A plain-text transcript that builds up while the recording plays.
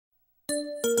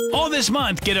All this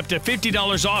month, get up to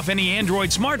 $50 off any Android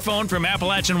smartphone from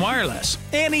Appalachian Wireless.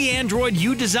 Any Android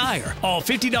you desire. All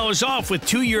 $50 off with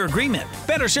 2-year agreement.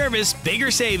 Better service,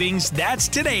 bigger savings. That's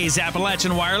today's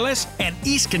Appalachian Wireless and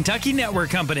East Kentucky Network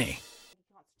Company.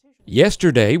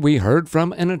 Yesterday, we heard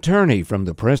from an attorney from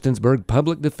the Prestonsburg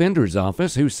Public Defender's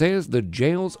Office who says the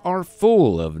jails are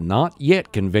full of not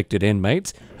yet convicted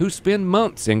inmates who spend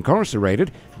months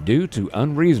incarcerated due to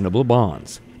unreasonable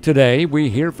bonds. Today,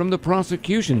 we hear from the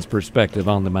prosecution's perspective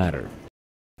on the matter.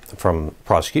 From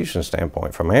prosecution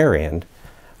standpoint, from our end,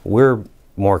 we're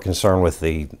more concerned with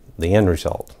the end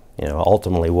result. You know,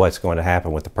 ultimately what's going to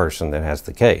happen with the person that has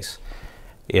the case.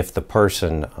 If the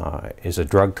person is a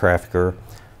drug trafficker,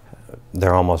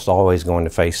 they're almost always going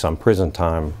to face some prison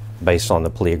time based on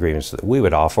the plea agreements that we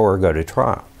would offer or go to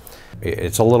trial.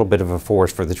 It's a little bit of a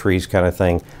forest for the trees kind of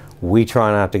thing. We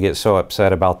try not to get so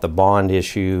upset about the bond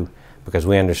issue because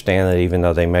we understand that even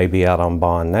though they may be out on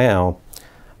bond now,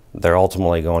 they're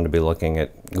ultimately going to be looking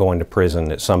at going to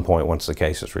prison at some point once the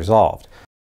case is resolved.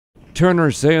 Turner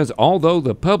says although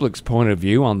the public's point of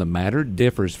view on the matter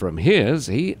differs from his,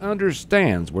 he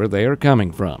understands where they are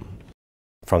coming from.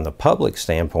 From the public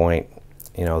standpoint,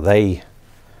 you know, they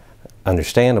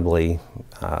understandably,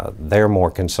 they're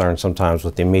more concerned sometimes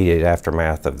with the immediate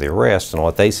aftermath of the arrest, and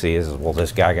what they see is, well,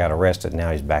 this guy got arrested,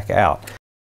 now he's back out.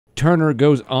 Turner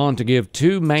goes on to give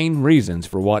 2 main reasons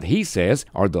for what he says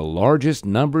are the largest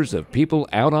numbers of people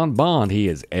out on bond he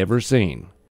has ever seen.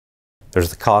 There's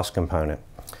the cost component,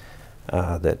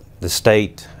 that the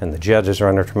state and the judges are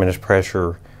under tremendous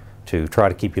pressure to try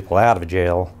to keep people out of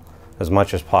jail as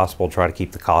much as possible, try to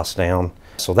keep the costs down.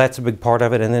 So that's a big part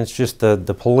of it, and then it's just the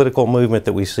political movement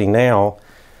that we see now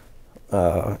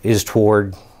is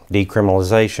toward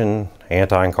decriminalization,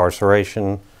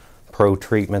 anti-incarceration,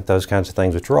 pro-treatment, those kinds of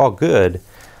things, which are all good,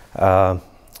 but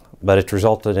it's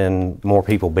resulted in more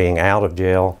people being out of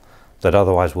jail that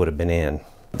otherwise would have been in.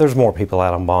 There's more people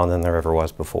out on bond than there ever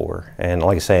was before, and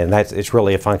like I say, it's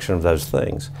really a function of those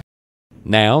things.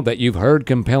 Now that you've heard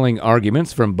compelling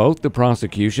arguments from both the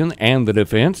prosecution and the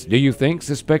defense, do you think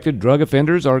suspected drug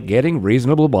offenders are getting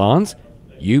reasonable bonds?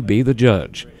 You be the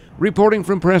judge. Reporting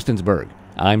from Prestonsburg,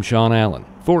 I'm Sean Allen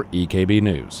for EKB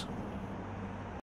News.